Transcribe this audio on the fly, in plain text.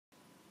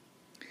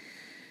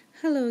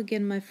Hello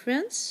again, my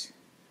friends.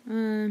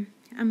 I'm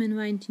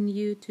inviting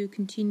you to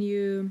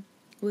continue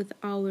with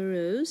our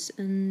rose,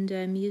 and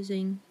I'm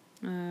using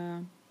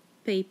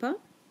paper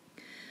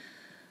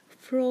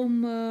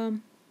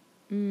from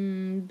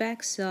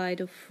back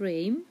side of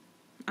frame.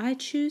 I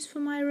choose for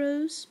my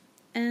rose,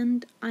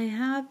 and I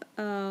have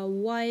a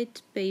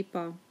white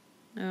paper.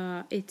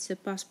 It's a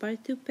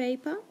Passepartout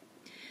paper.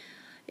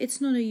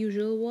 It's not a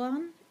usual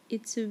one.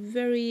 It's a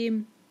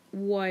very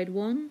wide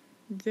one.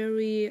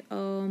 Very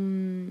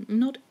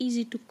not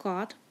easy to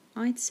cut,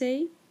 I'd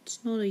say.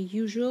 It's not a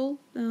usual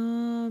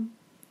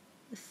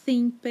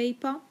thin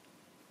paper,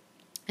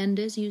 and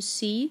as you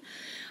see,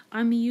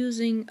 I'm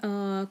using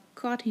a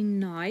cutting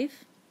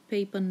knife,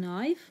 paper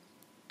knife,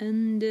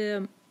 and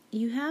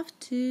you have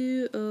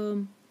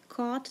to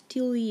cut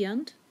till the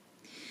end,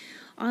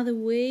 other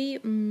way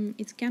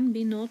it can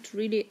be not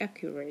really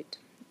accurate.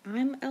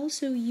 I'm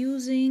also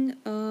using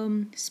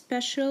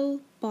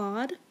special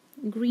pad,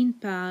 green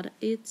pad.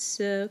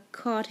 It's a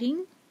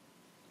cutting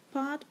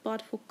pad,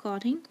 but for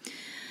cutting.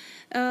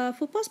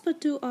 For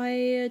Passepartout,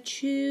 I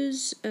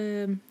choose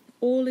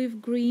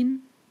olive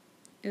green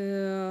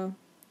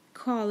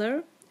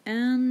color,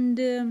 and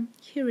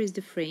here is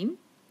the frame.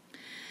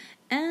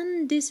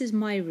 And this is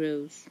my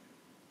rose.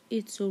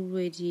 It's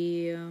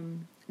already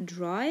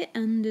dry,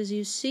 and as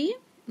you see,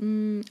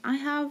 I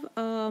have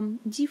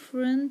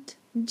different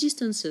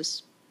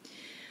distances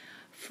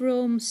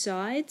from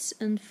sides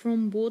and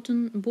from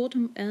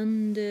bottom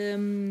and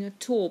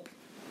top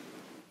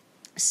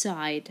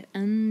side,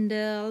 and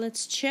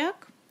let's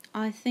check.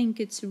 I think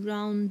it's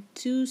around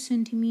 2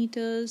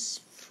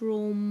 centimeters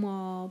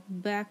from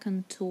back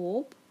and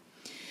top.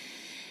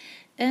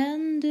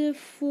 And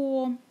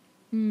for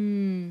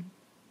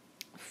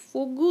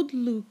good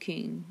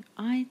looking,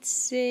 I'd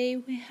say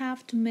we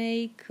have to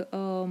make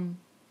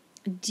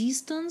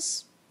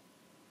distance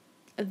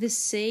the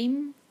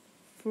same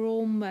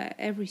from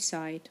every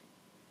side.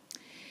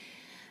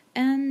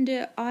 And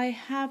I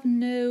have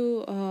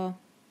no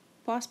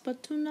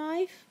Passepartout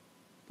knife.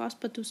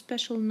 Passepartout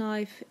special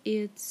knife,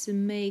 it's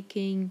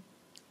making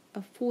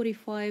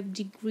 45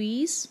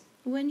 degrees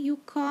when you're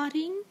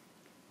cutting,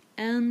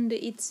 and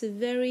it's a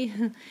very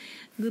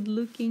good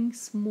looking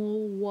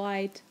small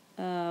white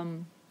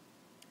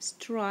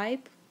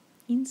stripe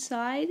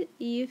inside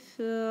if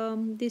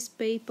this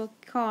paper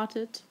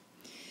cutted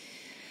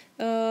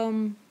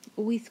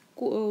with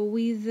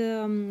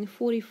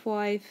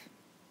 45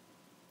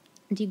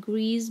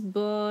 degrees,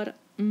 but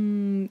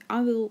I'm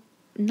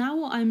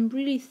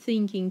really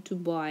thinking to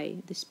buy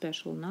the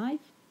special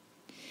knife.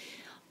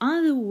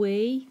 Other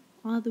way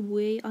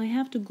I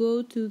have to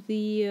go to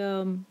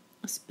the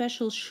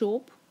special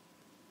shop,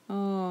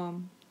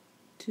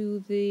 to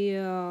the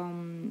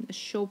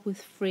shop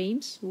with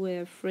frames,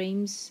 where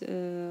frames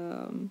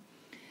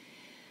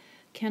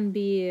can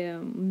be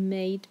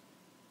made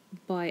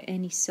by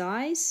any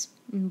size,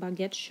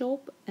 baguette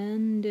shop,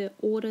 and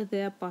order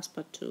their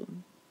Passepartout.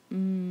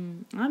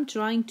 I'm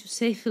trying to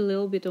save a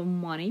little bit of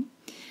money.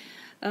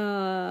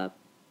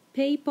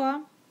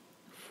 Paper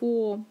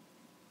for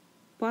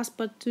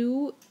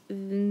Passepartout,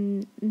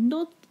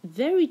 not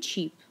very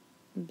cheap,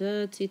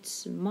 but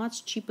it's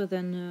much cheaper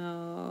than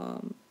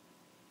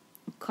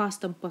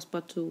custom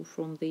Passepartout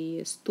from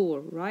the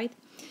store, right?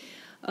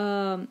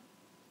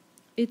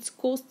 It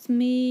costs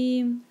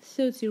me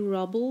 30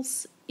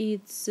 rubles.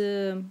 It's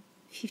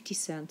 50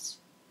 cents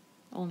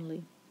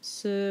only.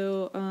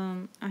 So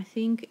I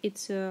think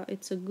it's a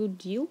good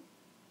deal.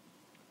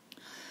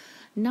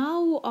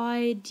 Now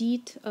I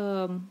did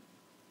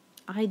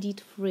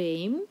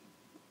frame.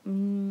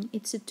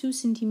 It's a 2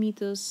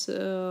 centimeters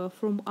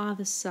from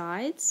other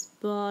sides,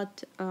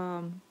 but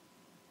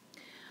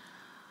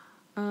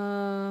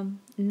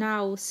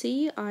now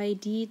see, I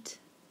did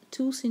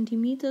 2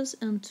 centimeters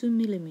and 2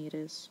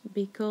 millimeters,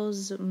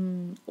 because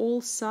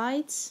all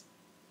sides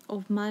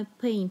of my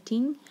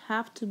painting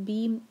have to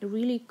be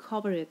really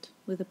covered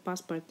with a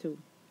Passepartout,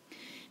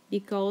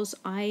 because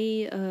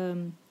I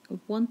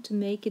want to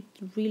make it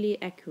really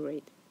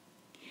accurate.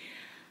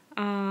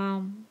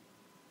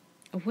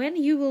 When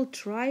you will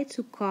try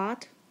to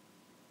cut,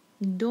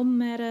 don't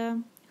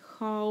matter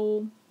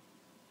how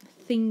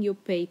thin your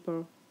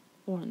paper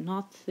or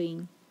not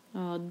thin,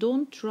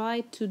 don't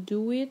try to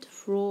do it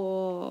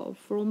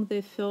from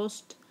the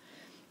first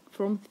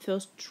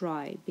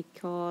try,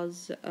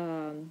 because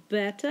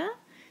better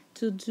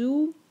to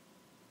do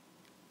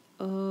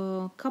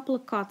a couple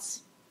of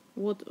cuts.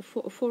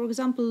 For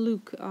example,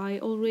 look, I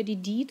already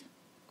did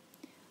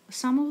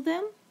some of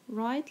them,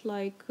 right,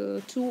 like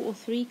 2 or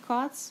 3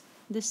 cuts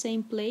the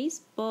same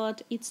place,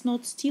 but it's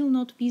still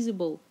not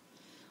visible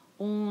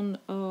on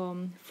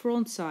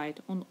front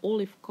side, on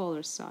olive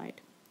color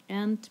side.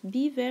 And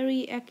be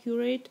very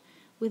accurate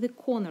with the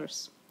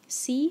corners.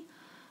 See,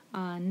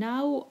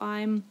 now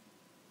I'm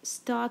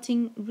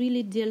starting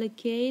really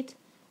delicate,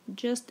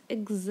 just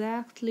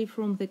exactly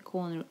from the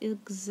corner,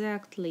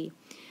 exactly.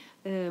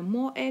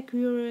 More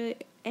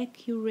accurate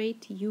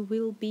you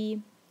will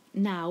be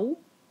now,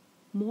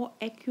 more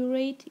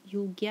accurate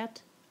you'll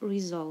get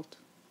result.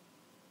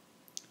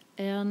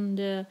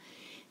 and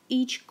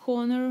each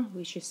corner,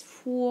 which is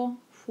four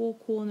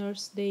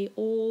corners, they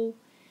all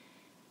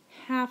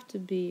have to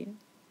be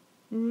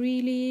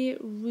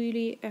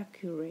really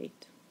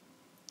accurate.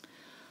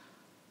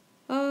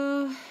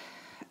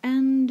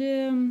 And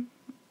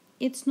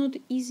it's not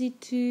easy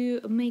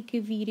to make a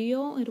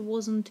video. It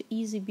wasn't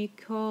easy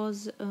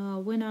because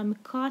when I'm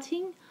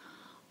cutting,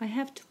 I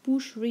have to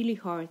push really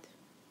hard.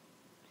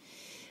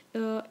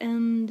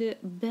 And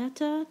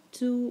better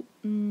to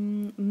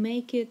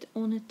make it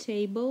on a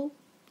table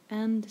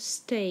and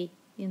stay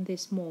in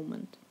this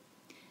moment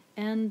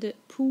and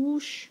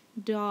push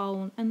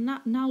down. And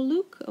now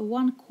look,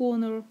 one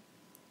corner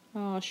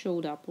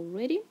showed up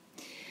already.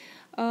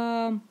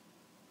 And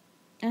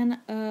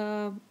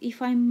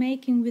if I'm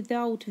making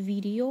without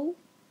video,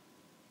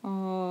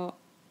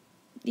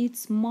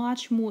 it's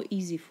much more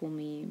easy for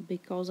me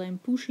because I'm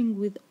pushing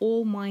with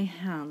all my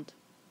hand.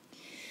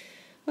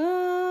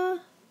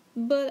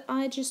 But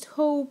I just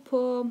hope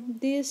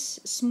this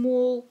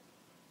small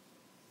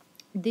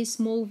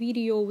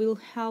video will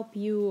help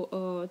you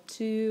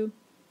to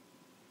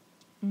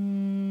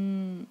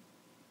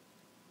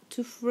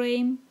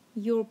frame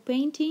your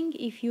painting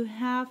if you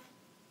have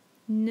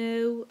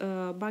no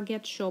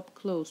baguette shop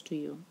close to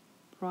you,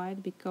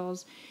 right?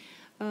 Because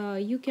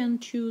you can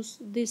choose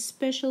this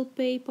special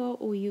paper,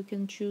 or you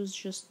can choose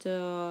just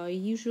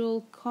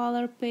usual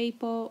color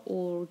paper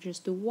or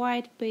just a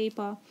white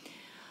paper.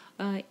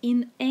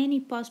 In any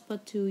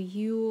Passepartout,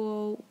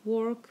 your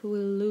work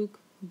will look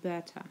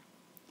better.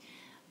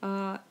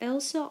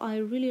 Also, I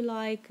really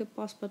like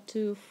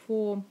Passepartout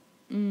for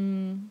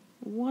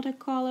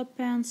watercolor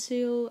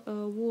pencil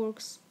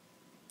works,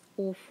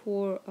 or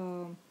for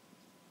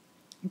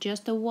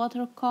just the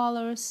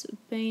watercolors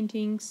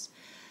paintings.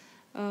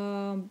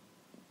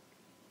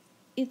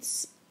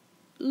 It's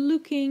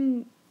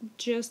looking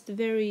just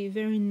very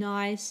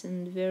nice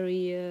and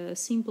very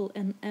simple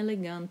and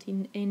elegant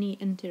in any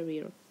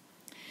interior.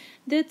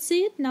 That's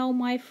it. Now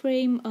my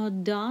frame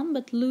done,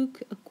 but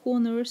look,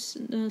 corners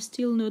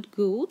still not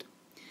good.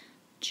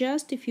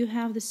 Just if you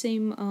have the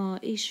same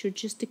issue,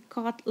 just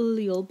cut a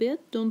little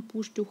bit, don't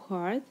push too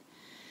hard.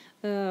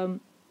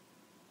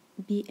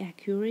 Be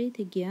accurate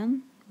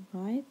again,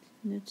 right?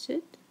 That's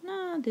it.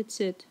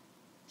 That's it.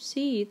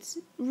 See, it's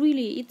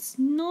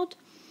not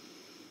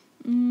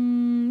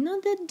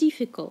that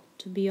difficult,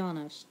 to be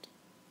honest.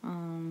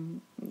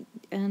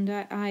 And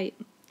I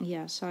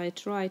have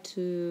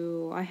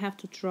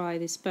to try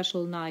this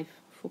special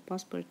knife for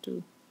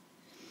Passepartout.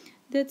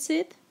 That's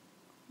it.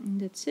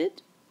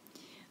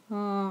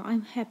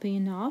 I'm happy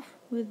enough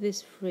with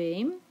this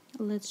frame.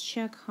 Let's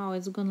check how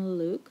it's gonna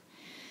look.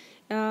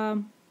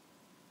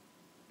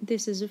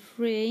 This is a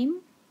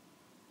frame.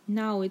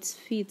 Now it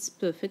fits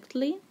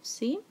perfectly,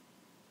 see?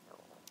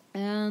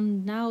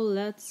 And now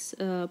let's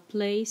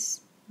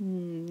place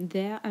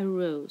their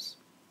arrows.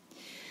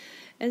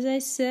 As I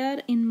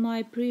said in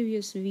my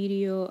previous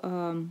video,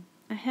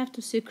 I have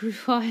to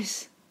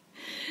sacrifice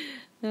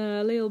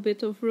a little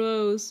bit of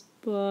rose,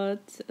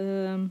 but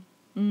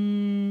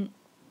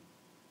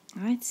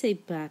I'd say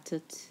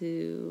better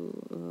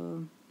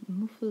to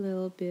move a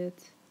little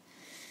bit.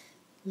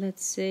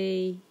 Let's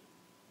say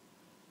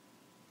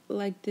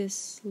like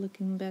this,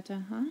 looking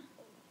better, huh?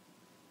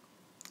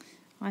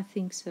 I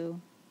think so.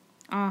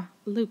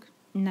 Look,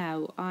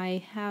 now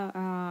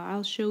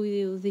I'll show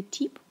you the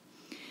tip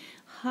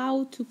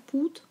how to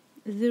put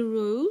the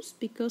rose,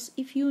 because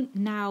if you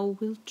now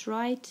will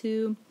try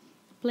to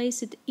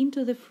place it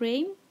into the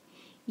frame,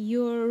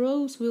 your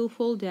rose will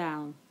fall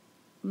down.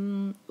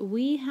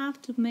 We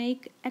have to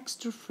make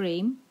extra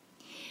frame.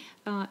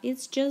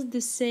 It's just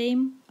the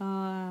same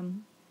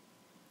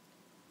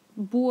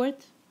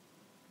board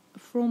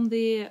from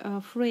the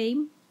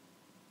frame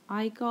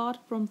I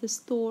got from the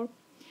store,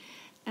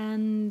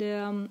 and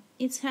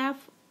it's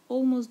have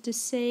almost the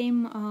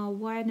same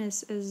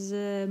wideness as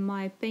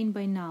my paint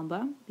by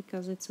number,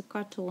 because it's a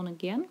carton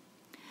again.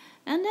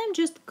 And I'm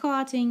just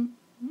cutting.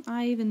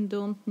 I even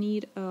don't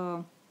need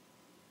a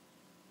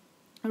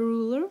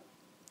ruler.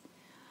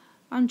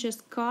 I'm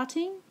just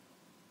cutting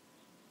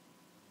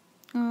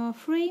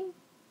frame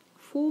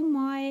for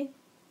my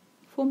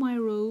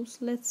rose,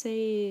 let's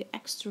say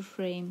extra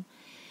frame,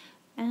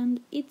 and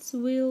it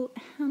will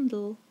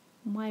handle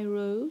my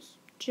rose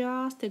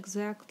just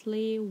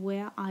exactly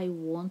where I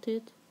want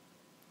it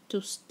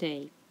to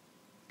stay.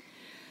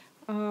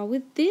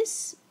 With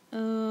this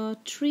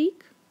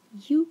trick,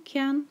 you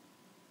can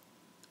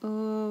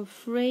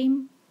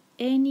frame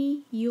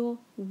your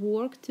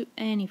work to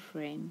any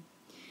frame.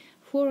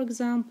 For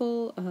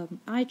example,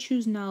 I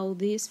choose now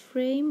this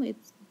frame.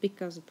 It's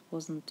because it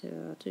wasn't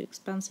too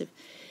expensive.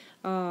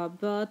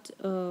 But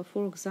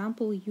for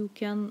example, you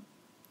can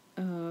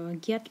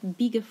get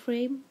bigger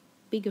frame.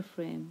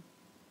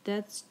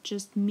 That's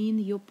just mean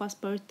your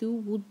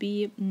Passepartout would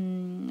be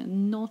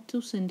not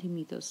 2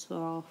 centimeters,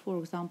 for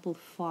example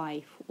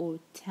 5 or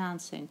 10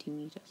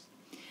 centimeters.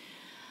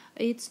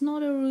 It's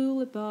not a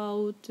rule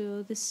about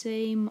the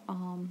same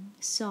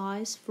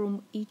size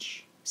from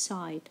each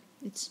side.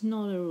 It's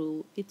not a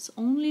rule. It's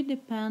only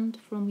depend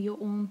from your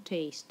own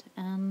taste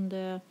and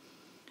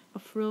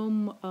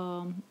from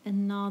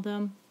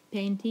another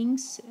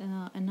paintings,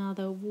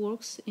 another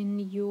works in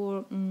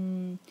your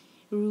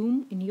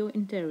room, in your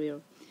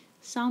interior.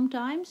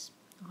 Sometimes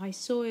I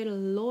saw it a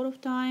lot of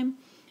time.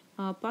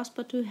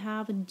 Passepartout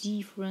have a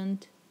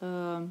different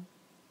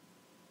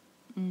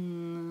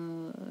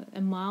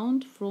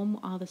amount from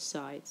other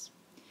sides.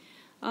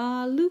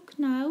 Look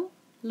now.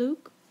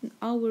 Look,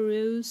 our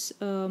rose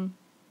on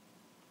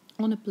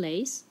a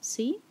place.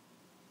 See,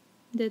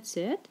 that's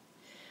it.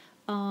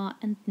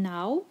 And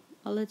now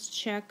let's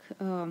check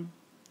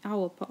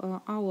our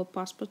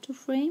Passepartout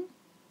frame.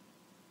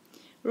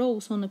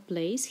 Rose on a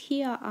place.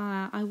 Here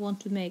I want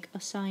to make a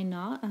sign.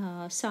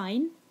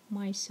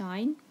 My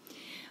sign.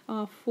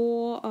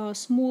 For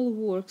small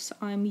works,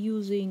 I'm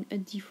using a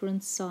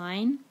different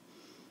sign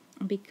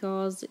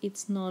because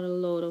it's not a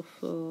lot of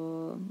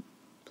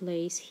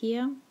place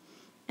here.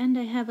 And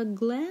I have a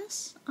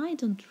glass. I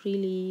don't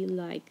really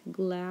like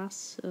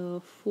glass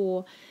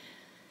for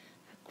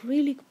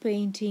acrylic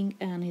painting,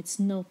 and it's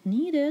not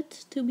needed,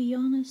 to be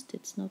honest.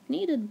 It's not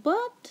needed,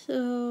 but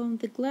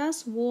the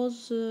glass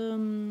was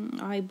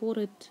I bought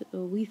it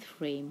with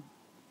frame,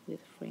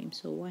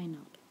 so why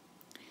not?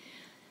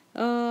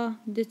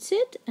 That's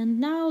it. And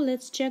now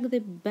let's check the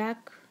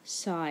back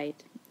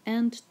side.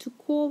 And to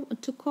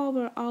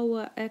cover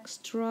our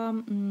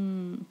extra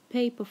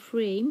paper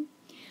frame,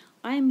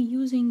 I'm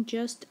using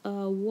just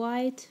a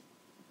white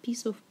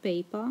piece of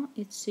paper.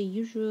 It's a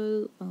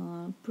usual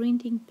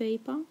printing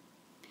paper,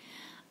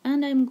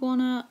 and I'm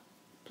gonna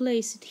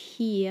place it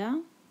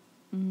here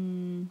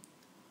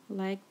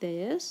like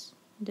this.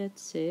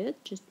 That's it.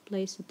 Just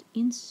place it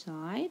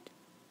inside,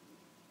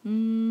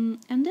 and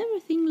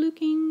everything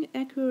looking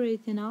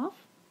accurate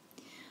enough.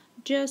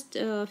 Just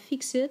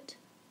fix it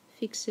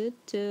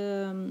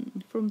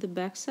from the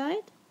back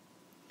side.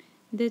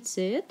 That's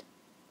it.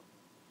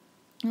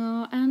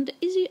 And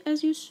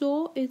as you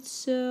saw,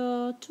 it's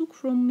took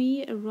from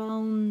me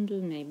around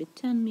maybe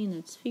 10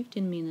 minutes,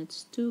 15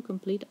 minutes to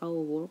complete our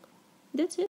work. That's it.